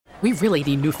We really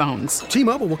need new phones.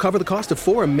 T-Mobile will cover the cost of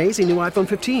 4 amazing new iPhone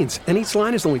 15s, and each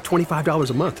line is only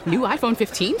 $25 a month. New iPhone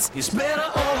 15s? It's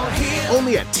better over here.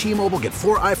 Only at T-Mobile, get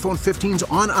 4 iPhone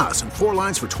 15s on us and 4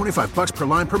 lines for $25 per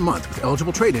line per month with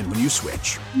eligible trade-in when you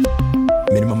switch.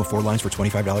 Minimum of 4 lines for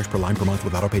 $25 per line per month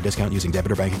with autopay discount using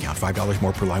debit or bank account. $5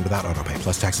 more per line without autopay,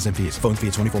 plus taxes and fees. Phone fee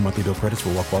at 24 monthly bill credits for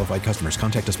well-qualified customers.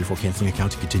 Contact us before canceling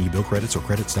account to continue bill credits or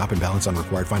credit stop and balance on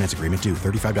required finance agreement due.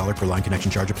 $35 per line connection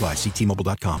charge applies. See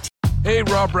T-Mobile.com. Hey,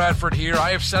 Rob Bradford here. I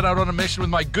have set out on a mission with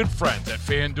my good friends at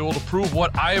FanDuel to prove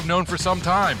what I have known for some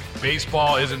time.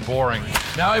 Baseball isn't boring.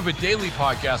 Now I have a daily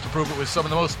podcast to prove it with some of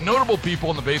the most notable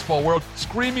people in the baseball world,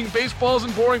 screaming baseball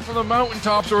isn't boring from the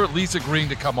mountaintops, or at least agreeing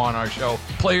to come on our show.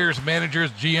 Players,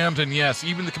 managers, GMs, and yes,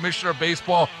 even the commissioner of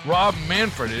baseball, Rob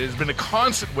Manfred. It has been a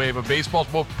constant wave of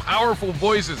baseball's most powerful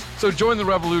voices. So join the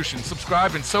revolution.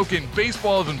 Subscribe and soak in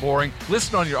Baseball Isn't Boring.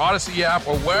 Listen on your Odyssey app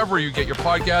or wherever you get your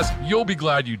podcast. You'll be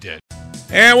glad you did.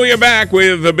 And we are back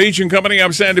with the Beach and Company.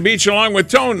 I'm Sandy Beach along with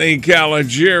Tony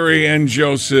Caligieri and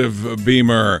Joseph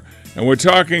Beamer. And we're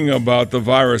talking about the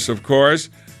virus, of course.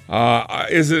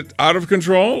 Is it out of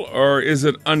control or is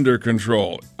it under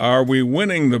control? Are we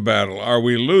winning the battle? Are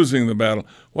we losing the battle?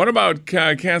 What about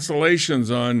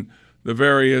cancellations on the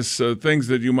various things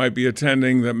that you might be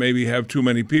attending that maybe have too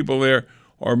many people there,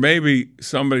 or maybe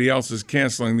somebody else is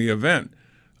canceling the event?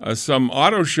 Some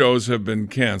auto shows have been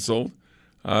canceled.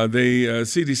 The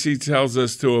CDC tells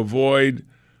us to avoid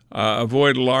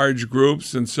large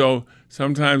groups, and so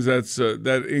sometimes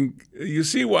you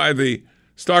see why the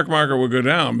stock market will go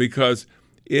down, because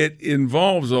it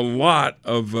involves a lot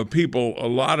of people, a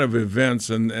lot of events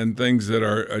and things that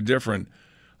are different.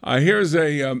 Here's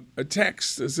a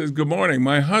text that says, "Good morning.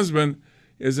 My husband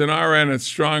is an RN at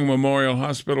Strong Memorial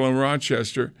Hospital in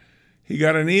Rochester. He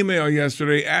got an email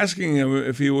yesterday asking him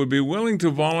if he would be willing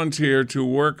to volunteer to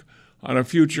work on a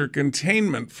future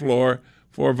containment floor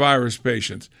for virus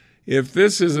patients. If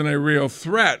this isn't a real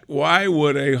threat, why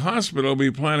would a hospital be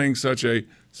planning such a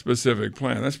specific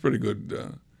plan?" That's a pretty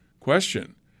good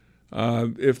question.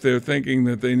 If they're thinking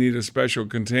that they need a special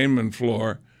containment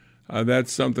floor,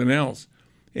 that's something else.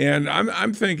 And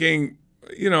I'm thinking,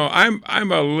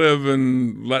 I'm a live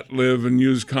and let live and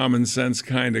use common sense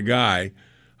kind of guy.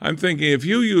 I'm thinking if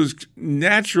you use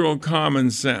natural common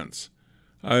sense,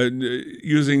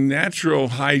 using natural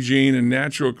hygiene and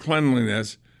natural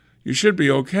cleanliness, you should be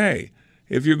okay.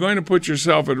 If you're going to put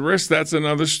yourself at risk, that's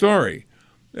another story.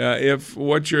 If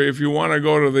you want to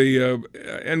go to the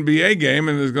NBA game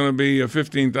and there's going to be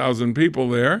 15,000 people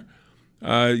there,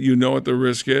 you know what the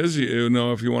risk is. You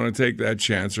know if you want to take that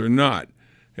chance or not.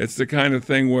 It's the kind of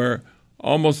thing where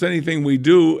almost anything we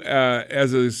do in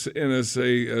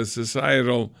a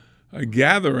societal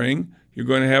gathering, you're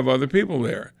going to have other people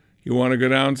there. You want to go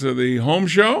down to the home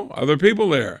show? Other people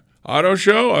there. Auto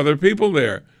show? Other people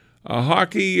there.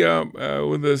 Hockey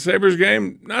with the Sabres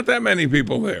game? Not that many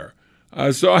people there. There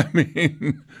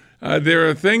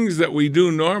are things that we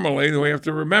do normally that we have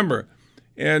to remember.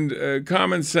 And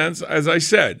common sense, as I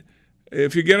said,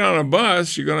 if you get on a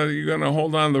bus, you're gonna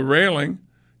hold on the railing.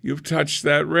 You've touched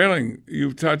that railing.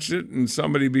 You've touched it, and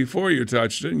somebody before you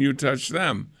touched it, and you touched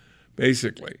them,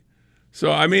 basically.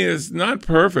 So, it's not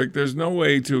perfect. There's no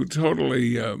way to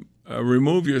totally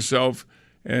remove yourself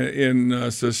in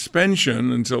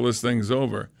suspension until this thing's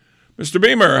over. Mr.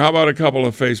 Beamer, how about a couple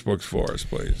of Facebooks for us,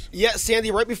 please? Yeah, Sandy,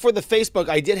 right before the Facebook,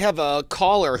 I did have a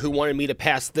caller who wanted me to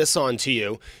pass this on to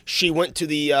you. She went to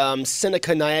the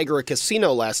Seneca Niagara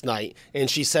Casino last night, and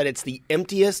she said it's the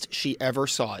emptiest she ever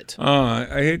saw it.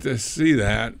 I hate to see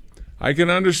that. I can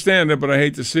understand it, but I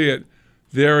hate to see it.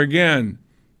 There again,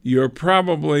 you're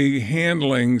probably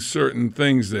handling certain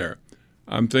things there.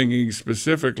 I'm thinking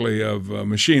specifically of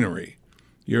machinery.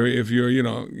 If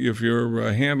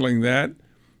you're handling that,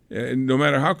 no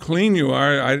matter how clean you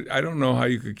are, I don't know how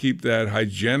you could keep that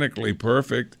hygienically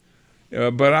perfect.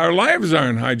 But our lives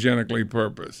aren't hygienically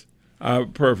perfect.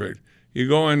 You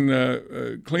go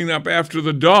and clean up after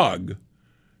the dog,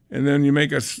 and then you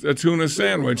make a tuna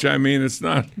sandwich. It's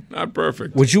not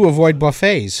perfect. Would you avoid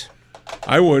buffets?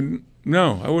 I wouldn't.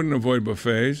 No, I wouldn't avoid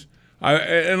buffets.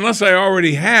 Unless I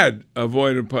already had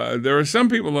avoided. There are some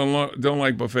people that don't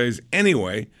like buffets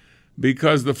anyway,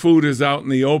 because the food is out in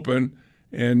the open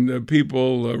and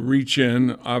people reach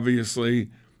in. Obviously,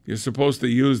 you're supposed to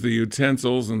use the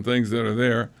utensils and things that are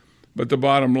there. But the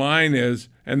bottom line is,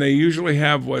 and they usually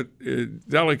have what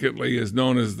delicately is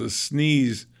known as the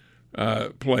sneeze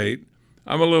plate.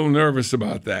 I'm a little nervous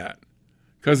about that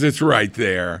because it's right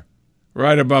there,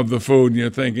 right above the food, and you're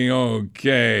thinking,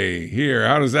 okay, here,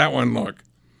 how does that one look?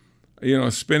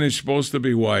 Spinach supposed to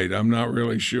be white. I'm not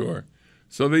really sure.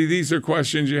 So these are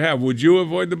questions you have. Would you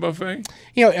avoid the buffet?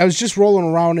 I was just rolling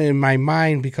around in my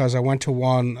mind because I went to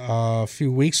one a few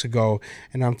weeks ago,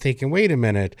 and I'm thinking, wait a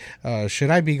minute, should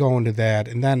I be going to that?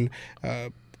 And then,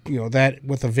 that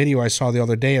with a video I saw the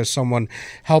other day of someone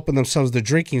helping themselves to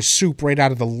drinking soup right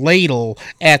out of the ladle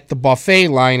at the buffet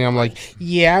line, and I'm like,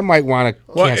 yeah, I might want to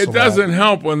cancel Well, it doesn't that.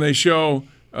 help when they show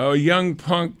young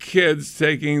punk kids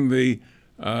taking the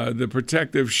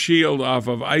protective shield off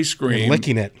of ice cream.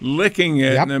 Licking it.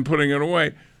 Yep. And then putting it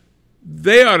away.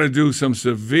 They ought to do some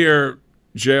severe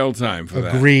jail time for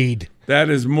that. Agreed. That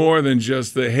is more than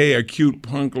just the, hey, a cute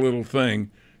punk little thing.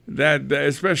 That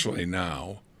especially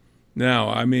now. Now,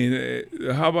 I mean,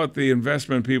 how about the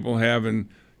investment people have in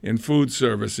food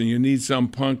service, and you need some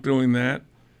punk doing that?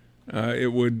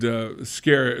 It would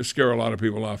scare a lot of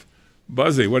people off.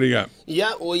 Buzzy, what do you got?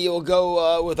 Yeah, well, you'll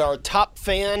go with our top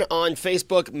fan on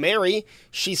Facebook, Mary.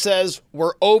 She says,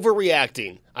 we're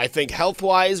overreacting. I think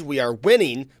health-wise we are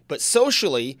winning, but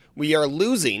socially we are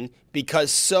losing because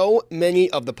so many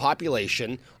of the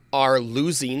population are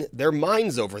losing their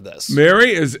minds over this.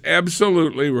 Mary is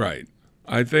absolutely right.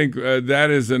 I think that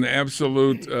is an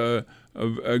absolute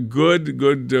a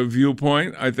good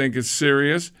viewpoint. I think it's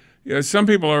serious. Some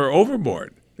people are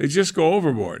overboard. They just go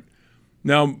overboard.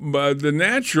 Now, the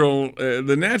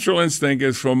natural instinct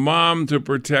is for mom to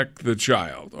protect the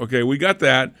child. Okay, we got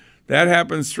that. That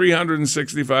happens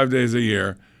 365 days a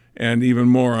year and even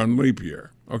more on leap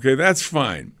year. Okay, that's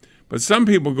fine. But some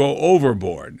people go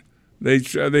overboard. They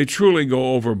truly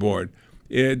go overboard.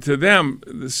 To them,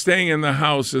 staying in the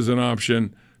house is an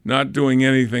option. Not doing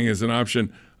anything is an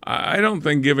option. I don't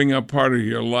think giving up part of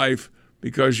your life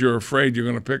because you're afraid you're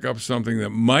going to pick up something that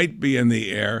might be in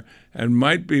the air and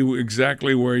might be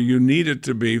exactly where you need it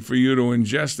to be for you to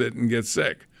ingest it and get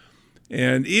sick.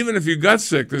 And even if you got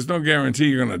sick, there's no guarantee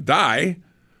you're going to die.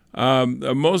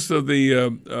 Most of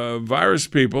the virus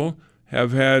people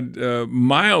have had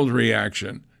mild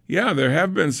reaction. Yeah, there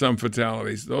have been some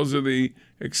fatalities. Those are the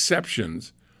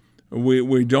exceptions.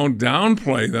 We don't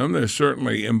downplay them. They're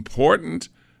certainly important.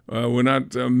 We're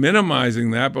not minimizing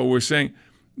that, but we're saying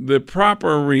the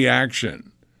proper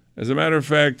reaction. As a matter of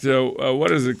fact,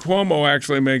 what is it? Cuomo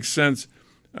actually makes sense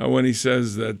when he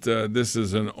says that this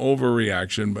is an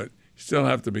overreaction, but you still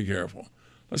have to be careful.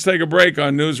 Let's take a break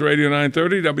on News Radio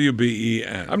 930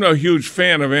 WBEN. I'm no huge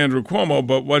fan of Andrew Cuomo,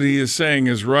 but what he is saying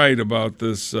is right about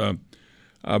this,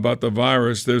 about the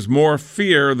virus. There's more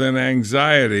fear than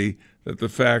anxiety that the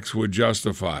facts would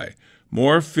justify.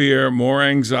 More fear, more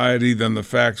anxiety than the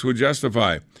facts would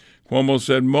justify. Cuomo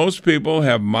said most people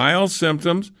have mild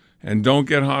symptoms and don't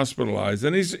get hospitalized.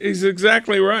 And he's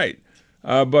exactly right.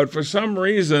 But for some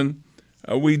reason,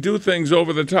 we do things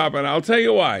over the top. And I'll tell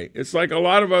you why. It's like a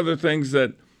lot of other things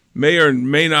that may or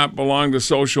may not belong to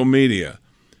social media.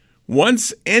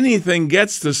 Once anything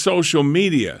gets to social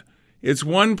media, it's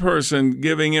one person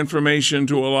giving information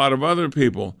to a lot of other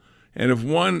people. And if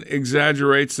one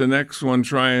exaggerates, the next one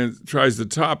tries to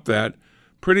top that.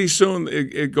 Pretty soon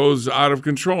it goes out of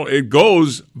control. It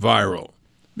goes viral.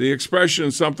 The expression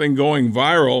 "something going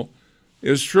viral"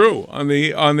 is true on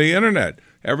the internet.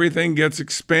 Everything gets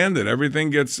expanded. Everything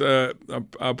gets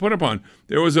put upon.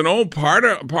 There was an old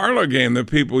parlor game that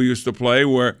people used to play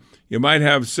where you might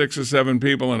have 6 or 7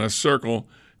 people in a circle.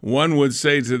 One would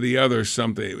say to the other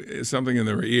something in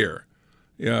their ear,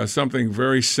 something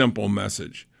very simple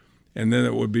message. And then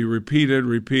it would be repeated.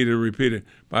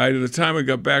 By the time it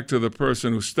got back to the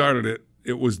person who started it,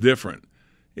 it was different.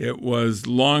 It was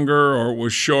longer, or it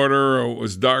was shorter, or it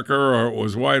was darker, or it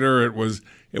was whiter.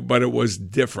 But it was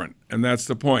different, and that's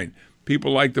the point.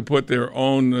 People like to put their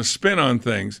own spin on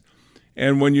things,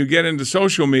 and when you get into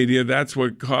social media, that's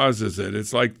what causes it.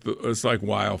 It's like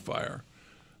wildfire.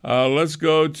 Let's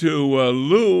go to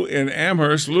Lou in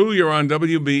Amherst. Lou, you're on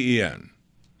WBEN.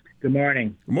 Good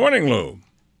morning. Good morning, Lou.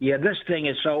 Yeah, this thing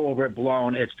is so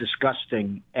overblown, it's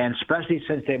disgusting. And especially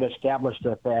since they've established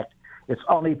the fact it's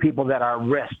only people that are at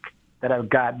risk, that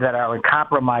are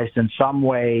compromised in some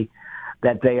way,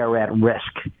 that they are at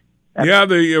risk. Yeah,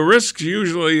 the risk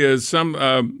usually is some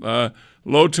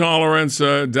low tolerance,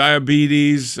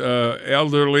 diabetes,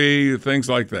 elderly, things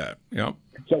like that. Yep.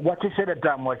 So what you should have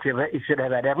done was you should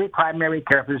have had every primary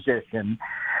care physician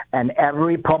and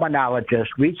every pulmonologist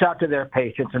reach out to their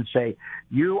patients and say,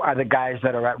 you are the guys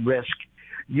that are at risk.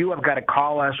 You have got to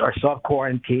call us or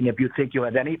self-quarantine if you think you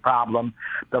have any problem.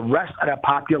 The rest of the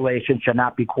population should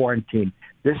not be quarantined.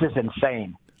 This is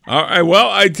insane. Well,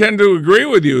 I tend to agree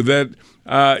with you that,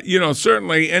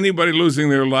 certainly anybody losing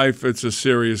their life, it's a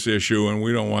serious issue, and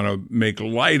we don't want to make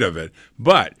light of it.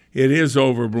 But it is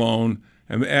overblown,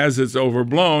 And as it's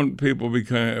overblown, people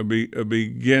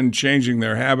begin changing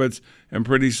their habits, and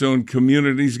pretty soon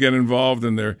communities get involved,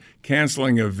 and they're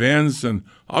canceling events and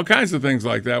all kinds of things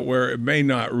like that where it may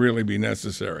not really be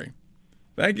necessary.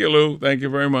 Thank you, Lou. Thank you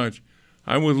very much.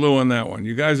 I'm with Lou on that one.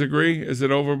 You guys agree? Is it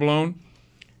overblown?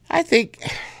 I think,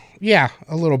 yeah,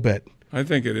 a little bit. I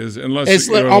think it is, unless it's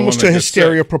you're almost the one to that gets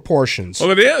hysteria sick. proportions.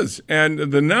 Well, it is. And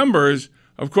the numbers,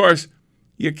 of course,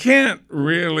 you can't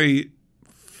really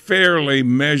fairly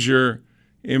measure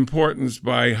importance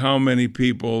by how many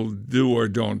people do or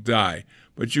don't die.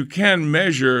 But you can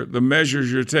measure the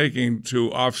measures you're taking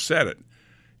to offset it.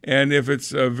 And if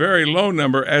it's a very low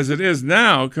number, as it is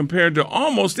now, compared to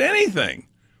almost anything,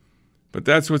 but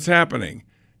that's what's happening.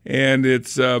 And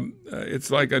it's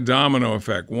like a domino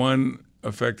effect, one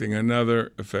affecting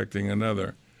another, affecting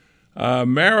another.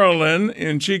 Marilyn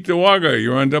in Cheektowaga,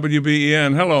 you're on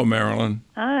WBEN. Hello, Marilyn.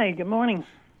 Hi, good morning.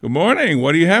 Good morning.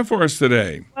 What do you have for us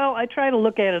today? Well, I try to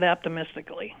look at it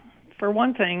optimistically. For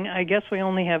one thing, I guess we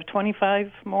only have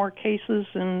 25 more cases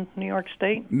in New York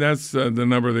State. That's the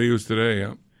number they use today,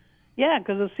 yeah. Yeah,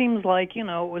 because it seems like, it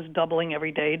was doubling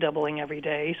every day.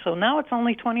 So now it's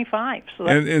only 25. So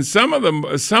and in some of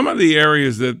the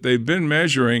areas that they've been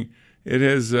measuring, it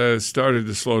has started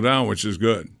to slow down, which is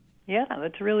good. Yeah,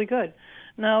 that's really good.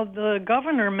 Now, the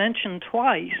governor mentioned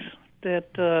twice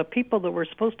that people that were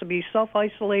supposed to be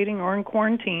self-isolating or in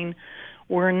quarantine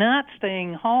were not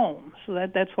staying home. So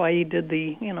that's why he did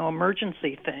the,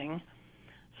 emergency thing,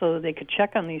 so that they could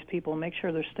check on these people and make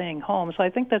sure they're staying home. So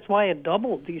I think that's why it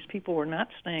doubled. These people were not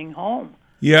staying home.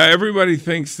 Yeah, everybody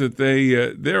thinks that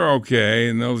they're okay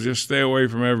and they'll just stay away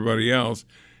from everybody else,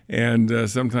 and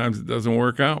sometimes it doesn't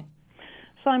work out.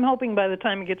 So I'm hoping by the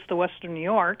time it gets to Western New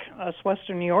York, us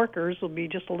Western New Yorkers will be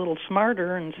just a little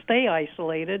smarter and stay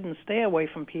isolated and stay away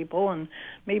from people, and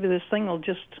maybe this thing will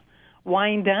just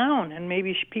wind down, and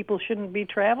maybe people shouldn't be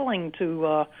traveling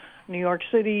to New York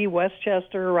City,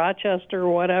 Westchester, Rochester,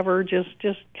 whatever. Just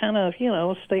kind of,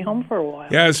 stay home for a while.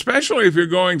 Yeah, especially if you're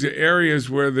going to areas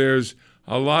where there's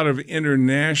a lot of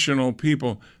international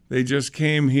people. They just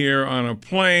came here on a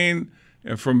plane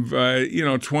from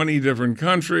 20 different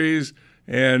countries.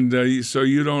 And so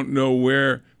you don't know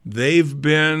where they've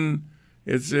been.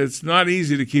 It's not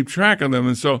easy to keep track of them,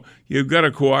 and so you've got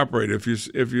to cooperate. If you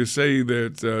say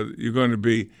that you're going to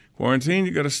be quarantined,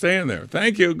 you got to stay in there.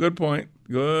 Thank you. Good point.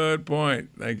 Good point.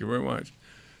 Thank you very much,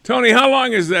 Tony. How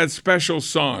long is that special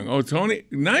song? Oh, Tony,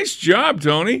 nice job,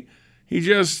 Tony. He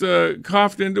just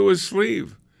coughed into his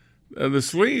sleeve. The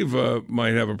sleeve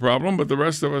might have a problem, but the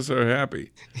rest of us are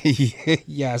happy.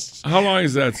 Yes. How long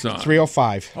is that song?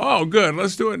 3:05. Oh, good.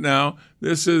 Let's do it now.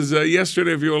 This is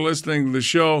yesterday, if you were listening to the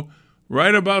show,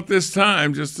 right about this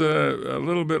time, just a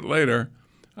little bit later,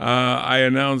 I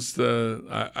announced,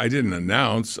 I didn't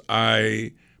announce,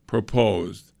 I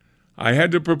proposed. I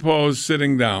had to propose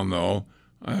sitting down, though.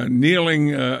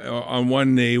 Kneeling on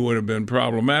one knee would have been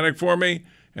problematic for me,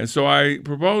 and so I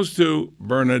proposed to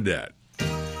Bernadette.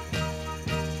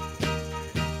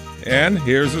 And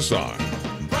here's the song.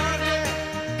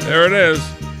 There it is.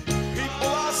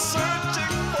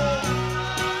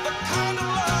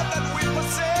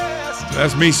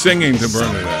 That's me singing to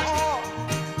Bernadette.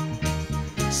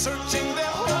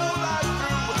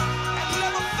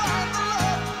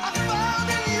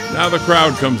 Now the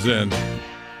crowd comes in.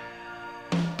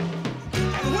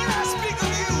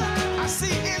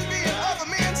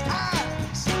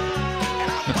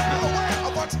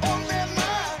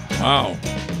 Wow.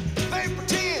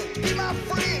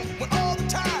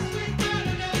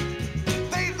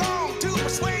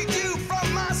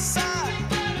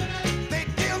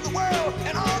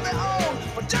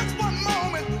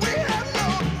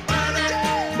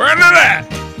 Bernadette!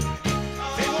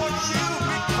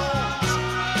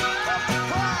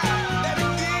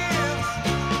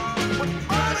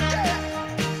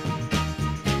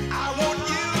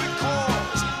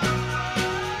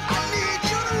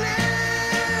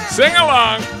 Sing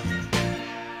along!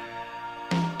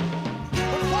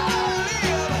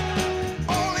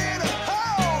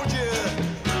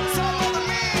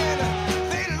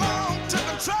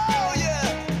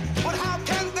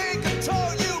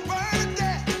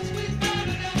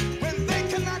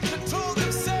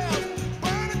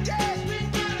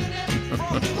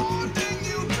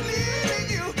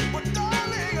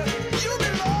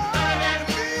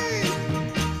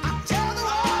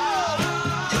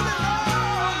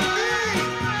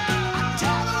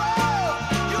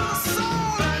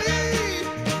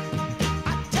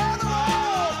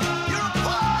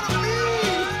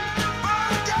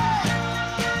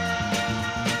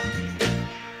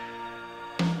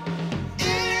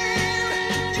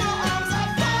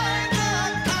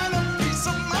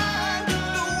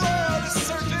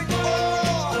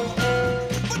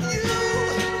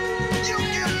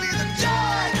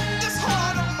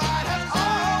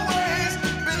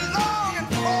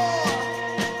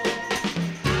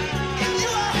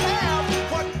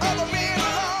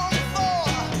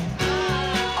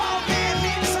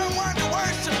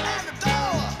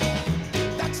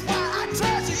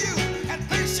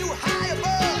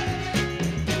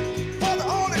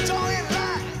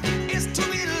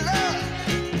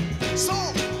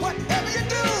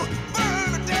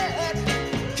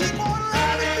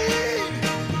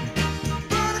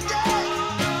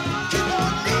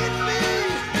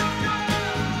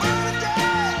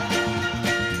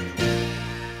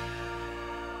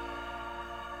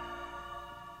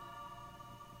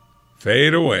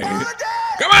 fade away.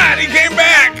 Come on, he came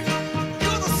back.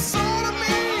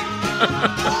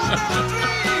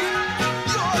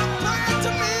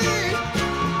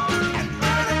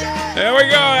 There we go.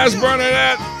 That's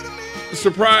Bernadette.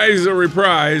 Surprise, a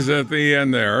reprise at the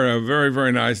end there. Very,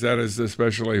 very nice. That is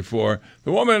especially for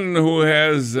the woman who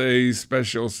has a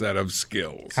special set of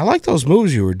skills. I like those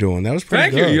moves you were doing. That was pretty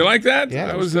good. Thank you. You like that?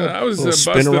 Yeah, I was spin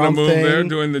busting a around move thing. there,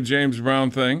 doing the James Brown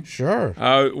thing. Sure.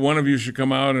 One of you should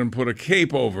come out and put a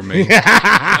cape over me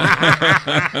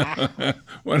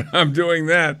when I'm doing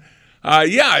that.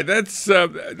 Yeah, that's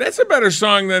a better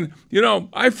song than,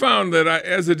 I found that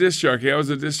as a disc jockey, I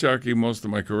was a disc jockey most of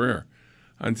my career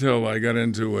until I got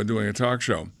into doing a talk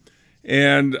show.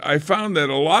 And I found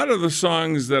that a lot of the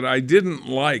songs that I didn't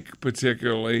like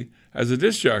particularly as a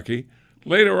disc jockey,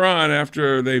 later on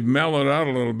after they've mellowed out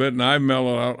a little bit and I've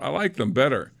mellowed out, I like them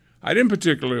better. I didn't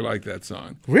particularly like that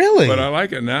song. Really? But I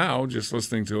like it now, just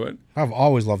listening to it. I've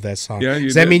always loved that song. Yeah,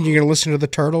 Does that mean you're going to listen to the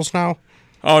Turtles now?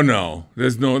 Oh, no.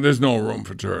 There's no room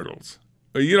for Turtles.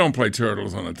 You don't play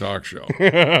Turtles on a talk show.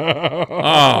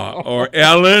 Or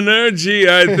Eleanor G,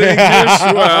 I think you're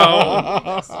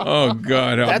swell. Oh,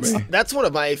 God, help me. That's one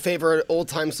of my favorite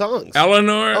old-time songs.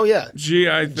 Eleanor? Oh, yeah. G,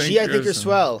 I think you're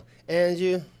swell. And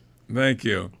you? Thank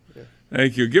you.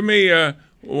 Thank you. Give me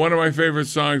one of my favorite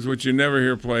songs, which you never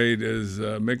hear played, is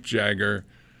Mick Jagger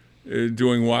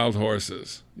doing Wild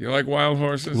Horses. You like Wild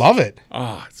Horses? Love it.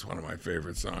 Oh, it's one of my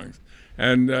favorite songs.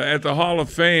 And at the Hall of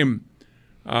Fame,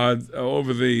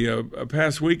 over the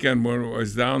past weekend when I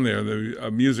was down there,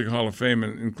 the Music Hall of Fame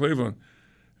in Cleveland,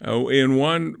 in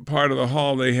one part of the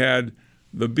hall they had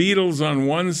the Beatles on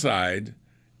one side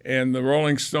and the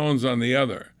Rolling Stones on the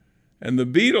other. And the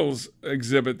Beatles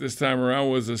exhibit this time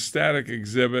around was a static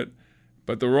exhibit,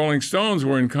 but the Rolling Stones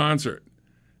were in concert.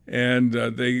 And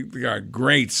they got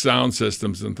great sound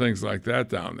systems and things like that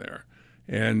down there.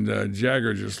 And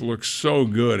Jagger just looked so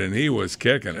good, and he was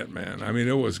kicking it, man. I mean,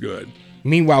 it was good.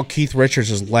 Meanwhile, Keith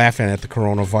Richards is laughing at the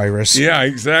coronavirus. Yeah,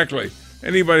 exactly.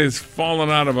 Anybody that's fallen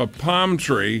out of a palm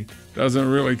tree doesn't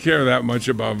really care that much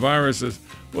about viruses.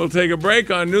 We'll take a break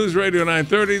on News Radio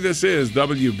 930. This is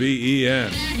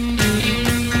WBEN.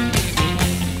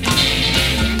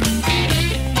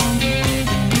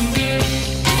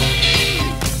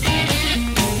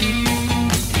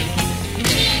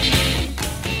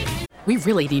 We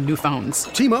really need new phones.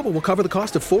 T-Mobile will cover the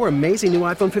cost of 4 amazing new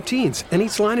iPhone 15s, and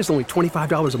each line is only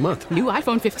 $25 a month. New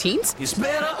iPhone 15s? It's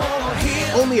better over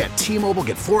here. Only at T-Mobile,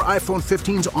 get 4 iPhone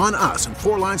 15s on us and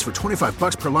 4 lines for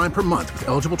 $25 per line per month with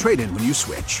eligible trade-in when you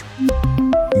switch.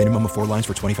 Minimum of 4 lines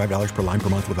for $25 per line per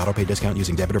month with autopay discount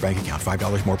using debit or bank account.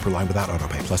 $5 more per line without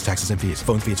autopay, plus taxes and fees.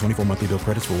 Phone fee at 24 monthly bill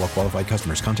credits for well-qualified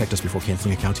customers. Contact us before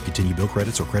canceling account to continue bill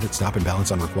credits or credit stop and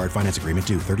balance on required finance agreement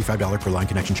due. $35 per line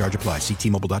connection charge applies. See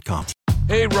T-Mobile.com.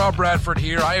 Hey, Rob Bradford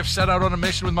here. I have set out on a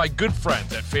mission with my good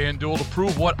friends at FanDuel to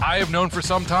prove what I have known for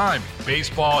some time.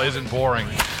 Baseball isn't boring.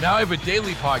 Now I have a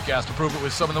daily podcast to prove it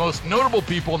with some of the most notable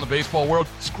people in the baseball world,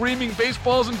 screaming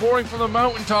baseball isn't boring from the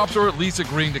mountaintops, or at least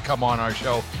agreeing to come on our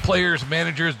show. Players,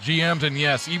 managers, GMs, and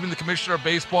yes, even the commissioner of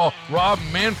baseball, Rob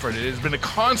Manfred. It has been a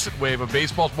constant wave of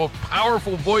baseball's most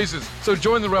powerful voices. So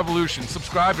join the revolution.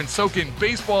 Subscribe and soak in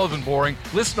Baseball Isn't Boring.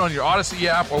 Listen on your Odyssey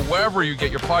app or wherever you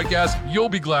get your podcasts. You'll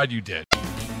be glad you did.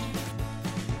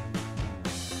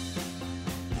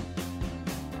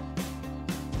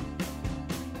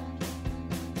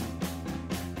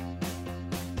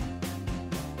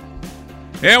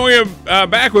 And we are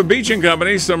back with Beach &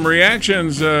 Company. Some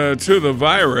reactions to the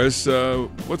virus.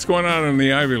 What's going on in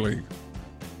the Ivy League?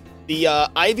 The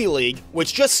Ivy League,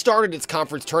 which just started its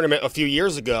conference tournament a few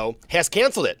years ago, has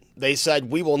canceled it. They said,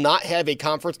 we will not have a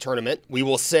conference tournament. We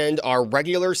will send our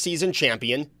regular season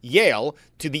champion, Yale,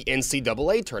 to the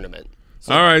NCAA tournament.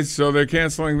 So, all right, so they're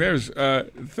canceling theirs.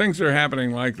 Things are happening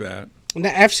like that.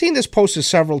 Now, I've seen this posted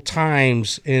several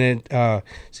times, and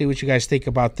see what you guys think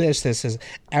about this. This says,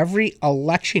 every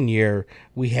election year,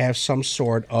 we have some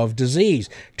sort of disease.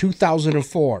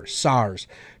 2004, SARS.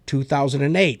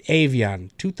 2008,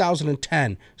 avian.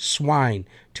 2010, swine.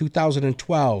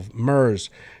 2012, MERS.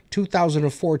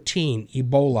 2014,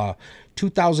 Ebola.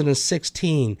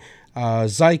 2016,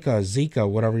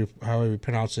 Zika, however you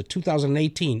pronounce it.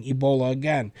 2018, Ebola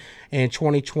again. And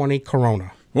 2020,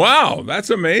 Corona. Wow, that's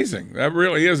amazing. That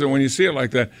really is. And when you see it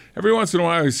like that, every once in a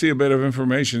while you see a bit of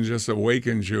information just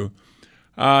awakens you.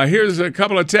 Here's a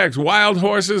couple of texts. Wild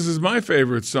Horses is my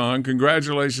favorite song.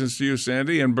 Congratulations to you,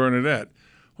 Sandy and Bernadette.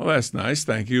 Well, that's nice.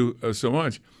 Thank you so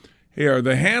much. Here,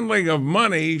 the handling of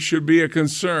money should be a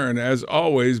concern. As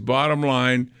always, bottom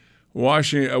line,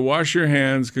 Wash your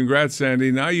hands. Congrats,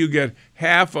 Sandy. Now you get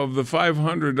half of the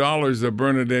 $500 that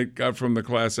Bernadette got from the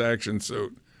class action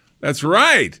suit. That's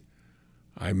right.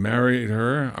 I married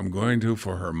her. I'm going to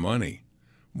for her money.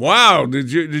 Wow.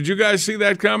 Did you guys see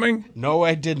that coming? No,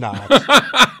 I did not.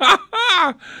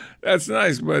 That's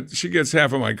nice, but she gets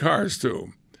half of my cars,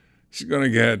 too. She's going to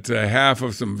get half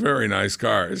of some very nice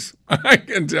cars. I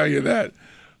can tell you that.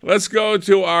 Let's go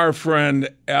to our friend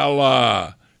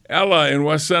Ella. Ella in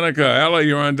West Seneca. Ella,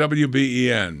 you're on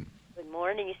WBEN. Good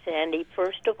morning, Sandy.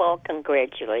 First of all,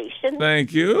 congratulations.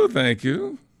 Thank you. Thank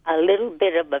you. A little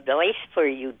bit of advice for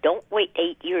you. Don't wait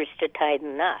 8 years to tie the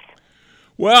knot.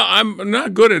 Well, I'm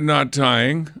not good at knot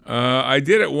tying. I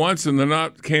did it once and the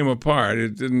knot came apart.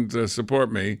 It didn't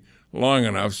support me long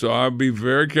enough, so I'll be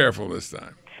very careful this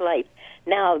time. It's life.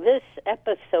 Now, this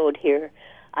episode here,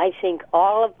 I think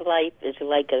all of life is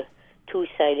like a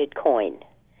two-sided coin.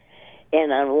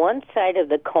 And on one side of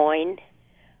the coin,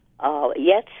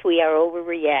 yes, we are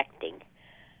overreacting.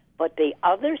 But the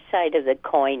other side of the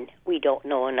coin, we don't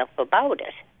know enough about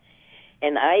it.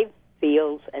 And I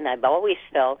feel, and I've always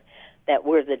felt, that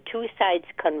where the two sides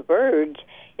converge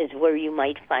is where you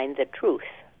might find the truth.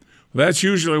 That's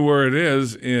usually where it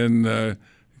is, in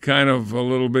kind of a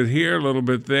little bit here, a little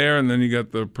bit there, and then you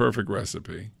get the perfect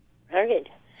recipe. All right.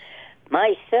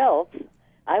 Myself,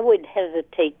 I would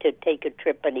hesitate to take a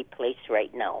trip any place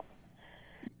right now.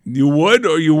 You would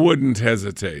or you wouldn't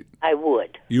hesitate? I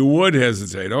would. You would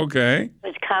hesitate, okay.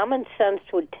 Because common sense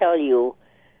would tell you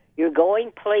you're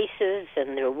going places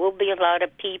and there will be a lot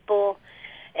of people,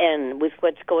 and with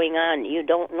what's going on, you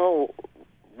don't know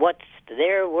what's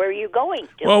there, where you're going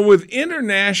to. Well, with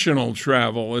international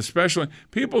travel, especially,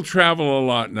 people travel a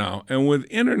lot now, and with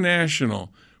international,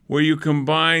 where you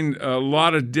combine a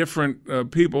lot of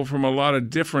different people from a lot of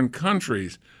different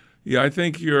countries, yeah, I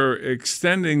think you're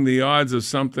extending the odds of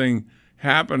something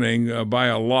happening by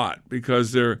a lot,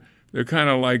 because they're kind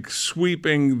of like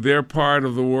sweeping their part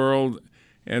of the world,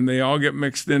 and they all get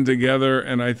mixed in together,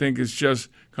 and I think it's just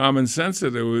common sense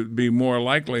that it would be more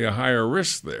likely a higher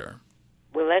risk there.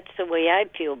 Well, that's the way I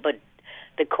feel, but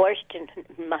the question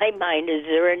in my mind, is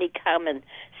there any common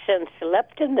sense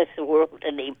left in this world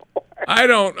anymore? I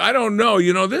don't know.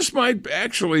 You know, this might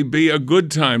actually be a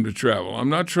good time to travel. I'm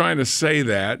not trying to say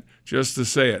that just to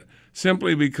say it,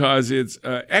 simply because it's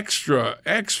extra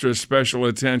special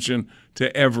attention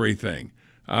to everything.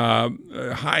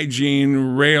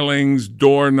 Hygiene, railings,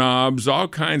 doorknobs, all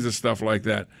kinds of stuff like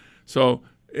that. So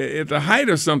at the height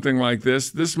of something like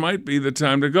this might be the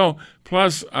time to go.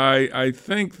 Plus, I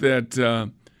think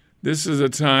that this is a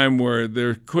time where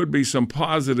there could be some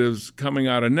positives coming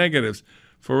out of negatives.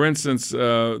 For instance,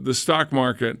 the stock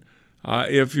market,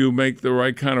 if you make the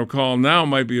right kind of call now,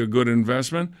 might be a good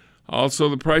investment. Also,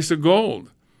 the price of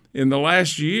gold. In the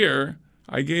last year,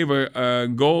 I gave a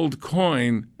gold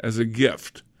coin as a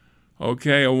gift,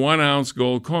 okay, a 1-ounce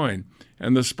gold coin.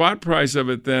 And the spot price of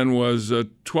it then was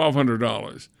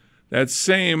 $1,200. That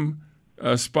same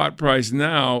spot price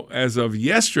now, as of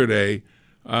yesterday,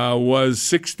 was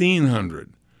 $1,600.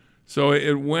 So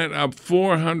it went up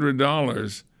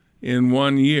 $400 in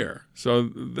 1 year. So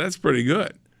that's pretty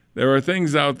good. There are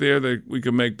things out there that we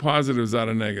can make positives out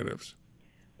of negatives.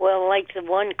 Well, like the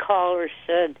one caller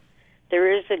said,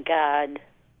 there is a God.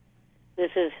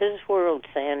 This is his world,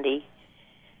 Sandy.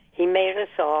 He made us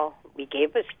all. He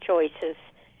gave us choices,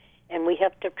 and we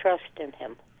have to trust in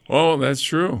him. Oh, that's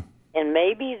true. And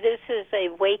maybe this is a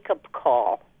wake-up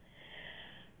call,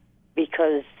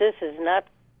 because this is not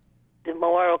the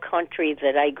moral country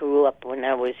that I grew up when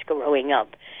I was growing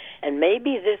up. And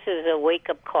maybe this is a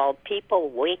wake-up call. People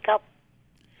wake up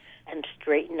and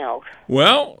straighten out.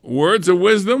 Well, words of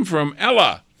wisdom from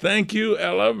Ella. Thank you,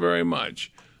 Ella, very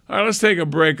much. All right, let's take a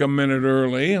break a minute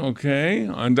early, okay,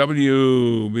 on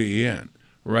WBEN.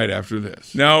 Right after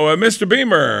this. Now, Mr.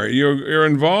 Beamer, you're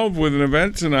involved with an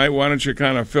event tonight. Why don't you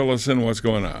kind of fill us in what's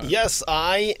going on? Yes,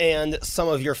 I and some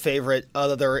of your favorite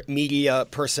other media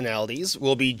personalities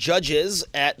will be judges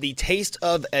at the Taste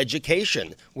of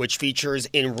Education, which features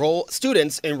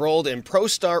students enrolled in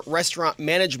ProStar restaurant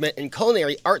management and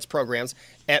culinary arts programs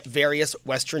at various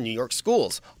Western New York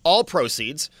schools. All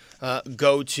proceeds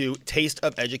go to Taste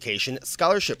of Education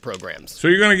scholarship programs. So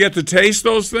you're going to get to taste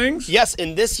those things? Yes,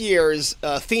 and this year's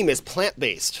theme is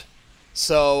plant-based.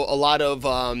 So a lot of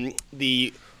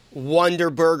the Wonder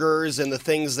Burgers and the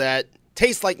things that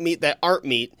taste like meat that aren't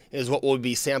meat is what we'll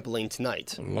be sampling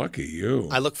tonight. Lucky you.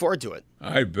 I look forward to it.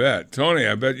 I bet. Tony,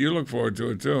 I bet you look forward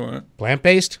to it too, huh?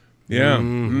 Plant-based? Yeah.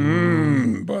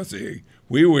 Buzzy.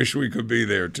 We wish we could be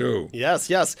there, too.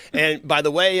 Yes, yes. And by the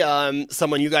way,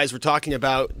 someone you guys were talking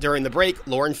about during the break,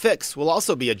 Lauren Fix, will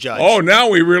also be a judge. Oh, now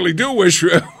we really do wish we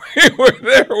were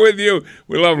there with you.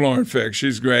 We love Lauren Fix.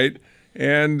 She's great.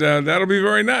 And that'll be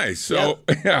very nice. So,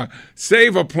 yeah,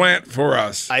 save a plant for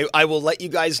us. I will let you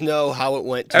guys know how it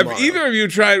went tomorrow. Have either of you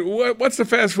tried, what's the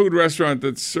fast food restaurant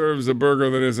that serves a burger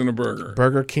that isn't a burger?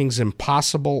 Burger King's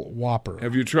Impossible Whopper.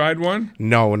 Have you tried one?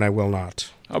 No, and I will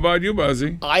not. How about you,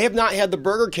 Buzzy? I have not had the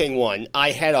Burger King one.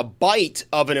 I had a bite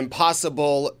of an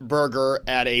Impossible burger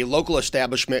at a local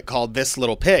establishment called This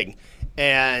Little Pig.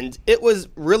 And it was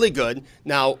really good.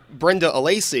 Now, Brenda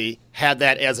Alacy had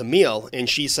that as a meal, and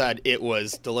she said it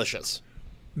was delicious.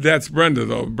 That's Brenda,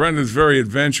 though. Brenda's very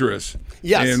adventurous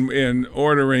in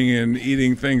ordering and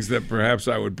eating things that perhaps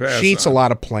I would pass She eats on. a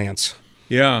lot of plants.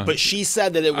 Yeah. But she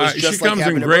said that it was just she like comes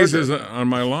having and a grazes burger. on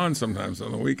my lawn sometimes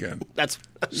on the weekend. That's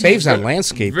Saves on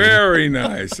landscaping. Very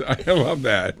nice. I love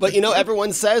that. But,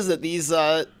 everyone says that these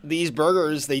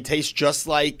burgers, they taste just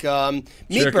like meat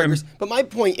Chicken. burgers. But my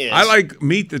point is... I like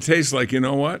meat that tastes like, you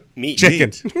know what? Meat.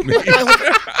 Chicken.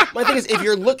 My thing is, if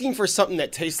you're looking for something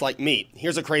that tastes like meat,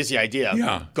 here's a crazy idea.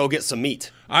 Yeah. Go get some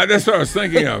meat. That's what I was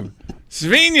thinking of.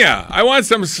 Svinia. I want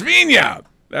some svinia.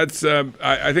 That's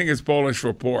I think it's Polish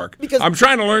for pork. I'm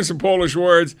trying to learn some Polish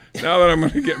words now that I'm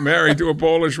going to get married to a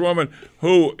Polish woman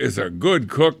who is a good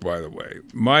cook, by the way.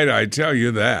 Might I tell you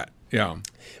that? Yeah.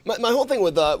 My whole thing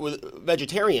with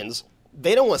vegetarians,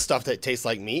 they don't want stuff that tastes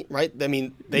like meat, right? I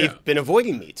mean, they've been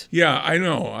avoiding meat. Yeah, I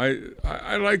know.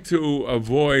 I like to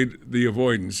avoid the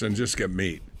avoidance and just get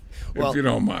meat. If you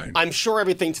don't mind. I'm sure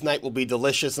everything tonight will be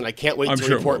delicious, and I can't wait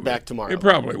to report back tomorrow. It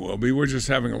probably will be. We're just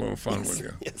having a little fun with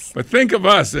you. Yes. But think of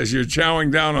us as you're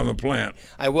chowing down on the plant.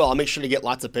 I will. I'll make sure to get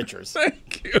lots of pictures.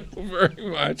 Thank you very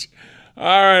much.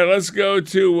 All right, let's go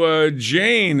to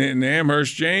Jane in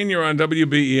Amherst. Jane, you're on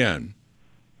WBEN.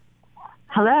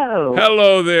 Hello.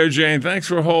 Hello there, Jane. Thanks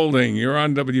for holding. You're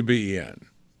on WBEN.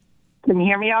 Can you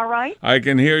hear me all right? I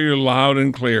can hear you loud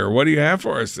and clear. What do you have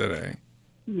for us today?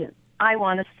 Yes. I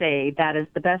want to say that is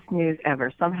the best news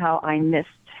ever. Somehow I missed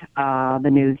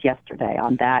the news yesterday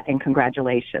on that, and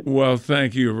congratulations. Well,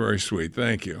 thank you. You're very sweet.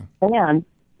 Thank you. And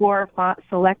for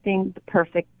selecting the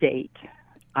perfect date.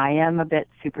 I am a bit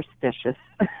superstitious.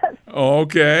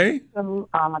 Okay. So,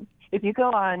 if you go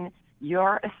on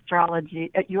your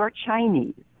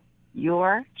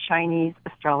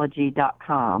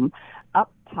ChineseAstrology.com,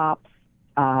 up pops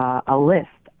a list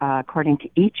according to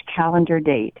each calendar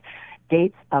date.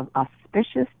 Dates of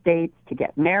auspicious dates to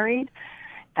get married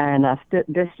and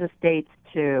auspicious dates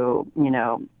to,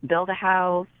 build a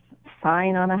house,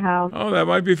 sign on a house. Oh, that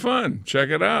might be fun. Check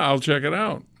it out. I'll check it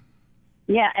out.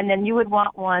 Yeah, and then you would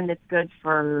want one that's good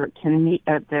to meet.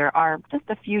 There are just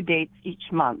a few dates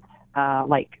each month,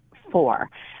 like 4,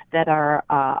 that are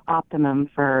optimum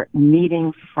for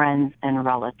meeting friends and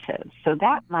relatives. So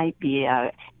that might be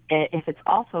if it's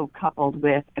also coupled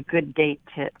with a good date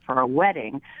for a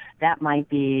wedding, that might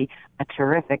be a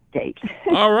terrific date.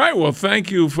 All right. Well,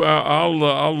 thank you.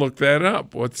 I'll look that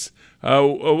up. What's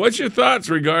your thoughts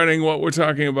regarding what we're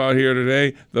talking about here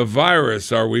today? The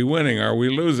virus. Are we winning? Are we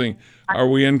losing? Are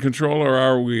we in control or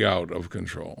are we out of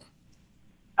control?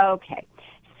 Okay.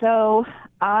 So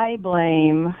I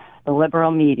blame the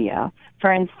liberal media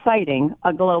for inciting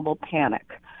a global panic.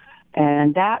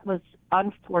 And that was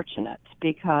unfortunate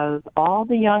because all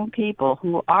the young people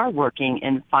who are working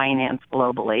in finance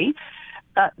globally,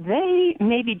 they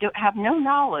maybe have no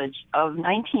knowledge of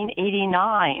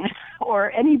 1989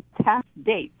 or any past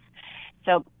dates.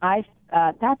 So that's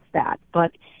that.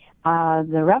 But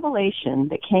the revelation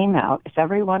that came out, if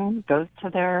everyone goes to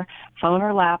their phone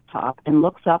or laptop and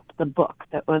looks up the book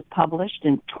that was published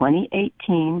in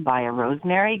 2018 by a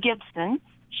Rosemary Gibson,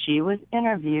 she was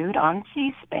interviewed on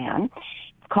C-SPAN.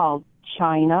 It's called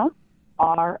China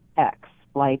RX,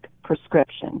 like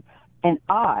prescription. And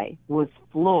I was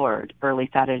floored early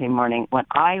Saturday morning when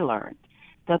I learned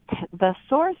the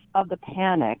source of the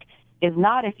panic is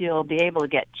not if you'll be able to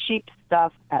get cheap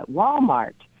stuff at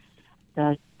Walmart.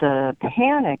 The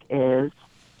panic is,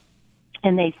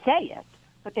 and they say it,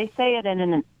 but they say it in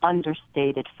an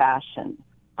understated fashion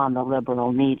on the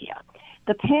liberal media.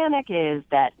 The panic is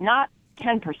that not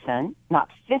 10%, not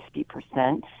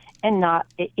 50%, and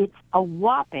it's a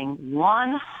whopping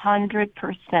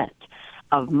 100%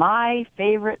 of my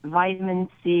favorite vitamin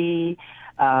C,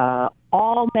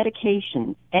 all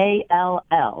medications,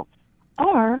 ALL,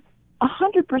 are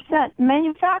 100%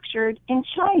 manufactured in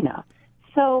China.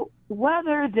 So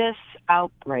whether this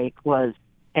outbreak was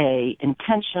A,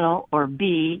 intentional, or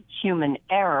B, human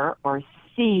error, or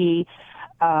C,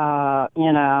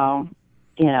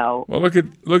 Know. Well, look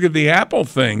at the Apple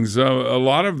things. A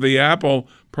lot of the Apple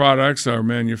products are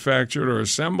manufactured or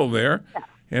assembled there,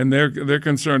 and they're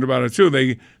concerned about it too.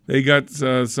 They got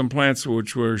some plants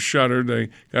which were shuttered. They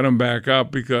got them back up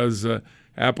because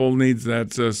Apple needs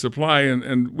that supply,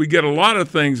 and we get a lot of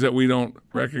things that we don't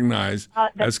recognize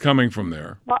as coming from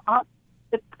there. Well,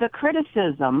 the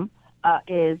criticism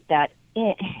is that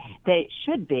they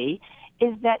should be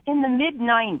is that in the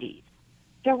mid-'90s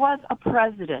there was a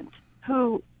president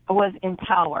who was in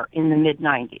power in the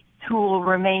mid-'90s, who will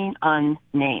remain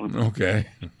unnamed. Okay.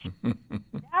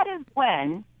 That is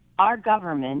when our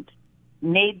government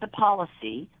made the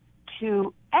policy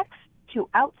to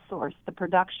outsource the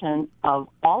production of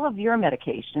all of your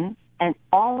medications and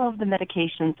all of the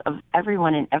medications of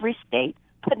everyone in every state,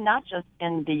 but not just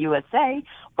in the USA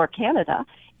or Canada.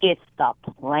 It's the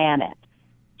planet.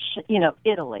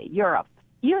 Italy, Europe,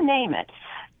 you name it.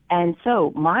 And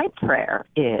so my prayer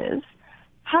is,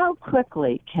 how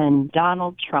quickly can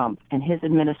Donald Trump and his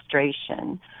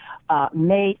administration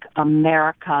make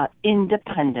America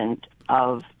independent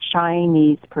of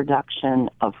Chinese production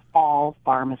of all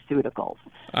pharmaceuticals?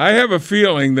 I have a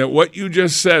feeling that what you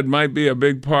just said might be a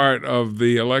big part of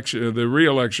the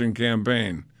re-election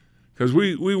campaign, because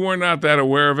we were not that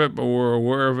aware of it, but we're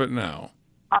aware of it now.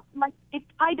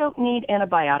 I don't need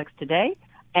antibiotics today,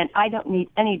 and I don't need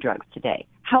any drugs today.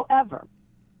 However,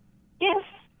 if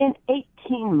in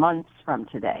 18 months from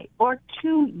today or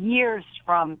 2 years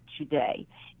from today,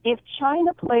 if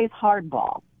China plays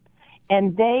hardball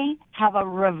and they have a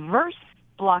reverse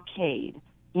blockade,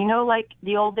 like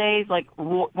the old days, like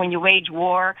when you wage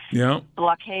war,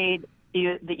 blockade,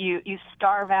 you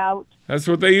starve out. That's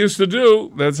what they used to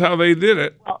do. That's how they did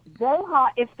it. Well,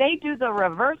 if they do the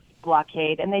reverse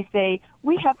blockade and they say,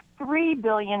 we have 3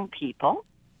 billion people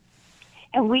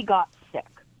and we got sick.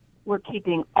 We're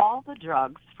keeping all the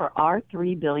drugs for our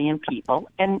 3 billion people,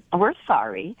 and we're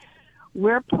sorry.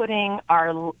 We're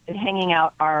hanging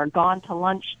out our gone to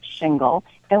lunch shingle,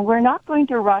 and we're not going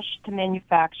to rush to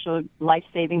manufacture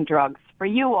life-saving drugs for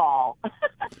you all.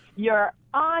 You're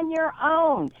on your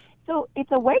own. So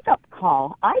it's a wake-up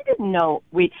call. I didn't know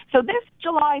so this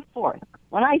July 4th,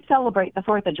 when I celebrate the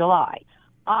 4th of July,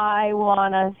 I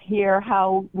want to hear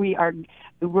how we are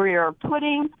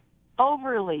putting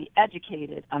overly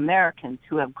educated Americans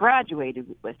who have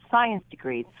graduated with science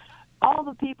degrees, all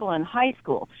the people in high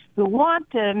school who want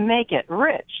to make it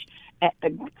rich,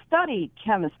 study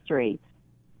chemistry,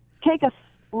 take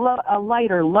a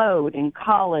lighter load in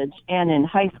college and in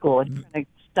high school and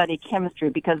study chemistry,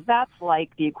 because that's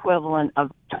like the equivalent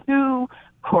of 2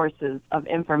 courses of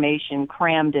information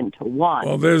crammed into one.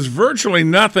 Well, there's virtually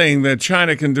nothing that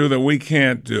China can do that we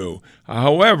can't do.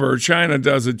 However, China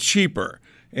does it cheaper.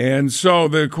 And so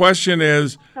the question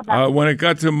is, when it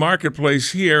got to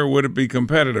marketplace here, would it be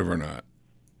competitive or not?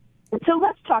 So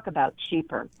let's talk about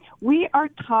cheaper. We are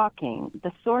talking,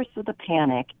 the source of the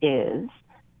panic is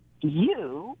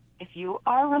if you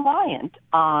are reliant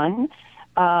on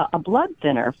a blood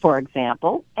thinner, for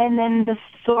example, and then the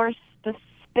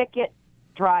spigot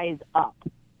dries up.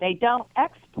 They don't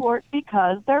export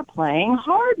because they're playing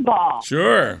hardball.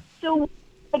 Sure. So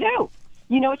what do you do?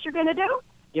 You know what you're going to do?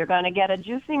 You're going to get a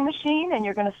juicing machine, and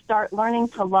you're going to start learning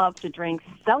to love to drink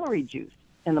celery juice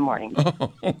in the morning.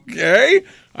 Okay.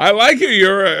 I like it.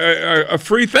 You're a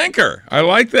free thinker. I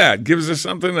like that. Gives us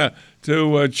something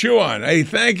to chew on. Hey,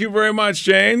 thank you very much,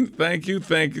 Jane. Thank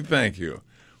you.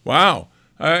 Wow.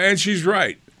 And she's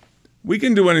right. We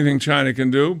can do anything China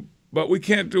can do, but we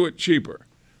can't do it cheaper.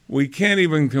 We can't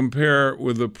even compare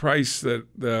with the price that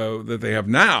they have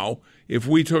now if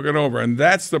we took it over, and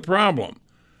that's the problem.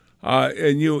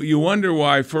 And you wonder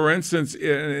why. For instance,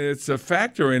 it's a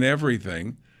factor in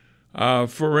everything.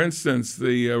 For instance,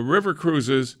 the river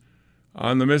cruises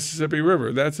on the Mississippi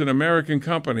River. That's an American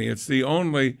company. It's the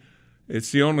only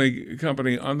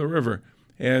company on the river.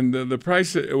 And the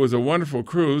price, it was a wonderful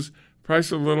cruise.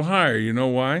 Price a little higher. You know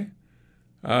why?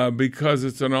 Because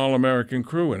it's an all-American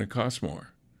crew and it costs more.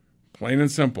 Plain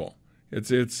and simple.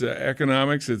 It's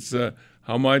economics. It's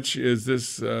how much is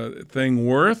this thing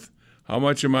worth? How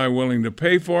much am I willing to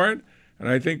pay for it? And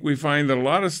I think we find that a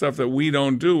lot of stuff that we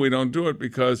don't do it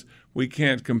because we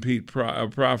can't compete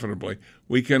profitably.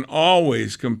 We can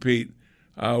always compete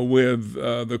with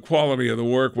the quality of the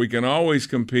work. We can always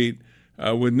compete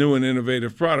with new and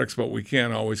innovative products, but we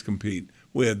can't always compete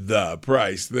with the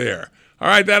price there. All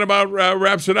right, that about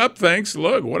wraps it up. Thanks.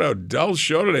 Look, what a dull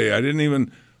show today. I didn't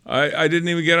even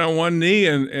get on one knee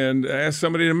and ask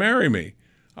somebody to marry me.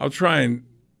 I'll try and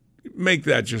make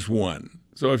that just one.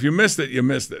 So if you missed it, you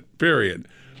missed it, period.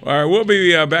 All right, we'll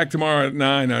be back tomorrow at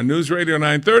 9 on News Radio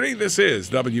 930. This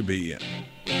is WBEN.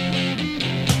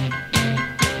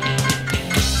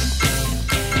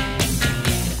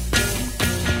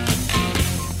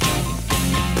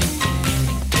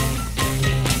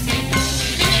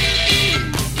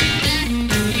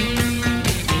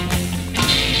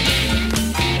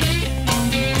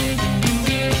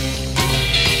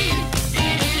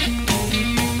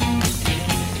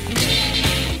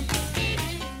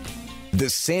 The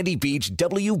Sandy Beach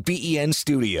WBEN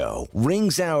studio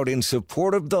rings out in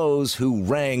support of those who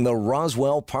rang the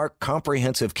Roswell Park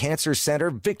Comprehensive Cancer Center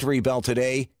victory bell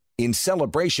today in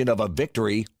celebration of a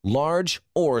victory, large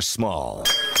or small.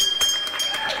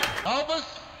 Elvis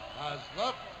has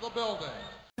left the building.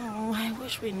 Oh, I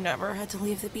wish we never had to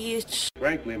leave the beach.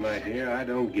 Frankly, my dear, I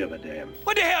don't give a damn.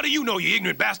 What the hell do you know, you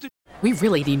ignorant bastard? We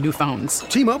really need new phones.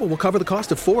 T-Mobile will cover the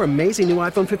cost of 4 amazing new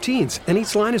iPhone 15s, and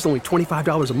each line is only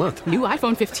 $25 a month. New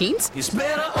iPhone 15s? It's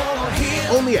better over here.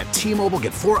 Only at T-Mobile,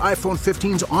 get 4 iPhone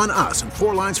 15s on us and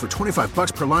 4 lines for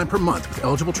 $25 per line per month with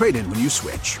eligible trade-in when you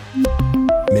switch.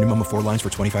 Minimum of 4 lines for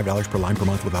 $25 per line per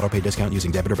month with autopay discount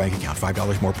using debit or bank account.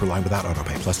 $5 more per line without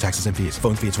autopay, plus taxes and fees.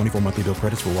 Phone fee at 24 monthly bill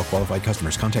credits for well-qualified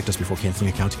customers. Contact us before canceling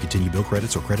account to continue bill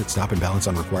credits or credit stop and balance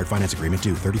on required finance agreement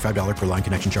due. $35 per line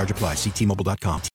connection charge applies. See T-Mobile.com.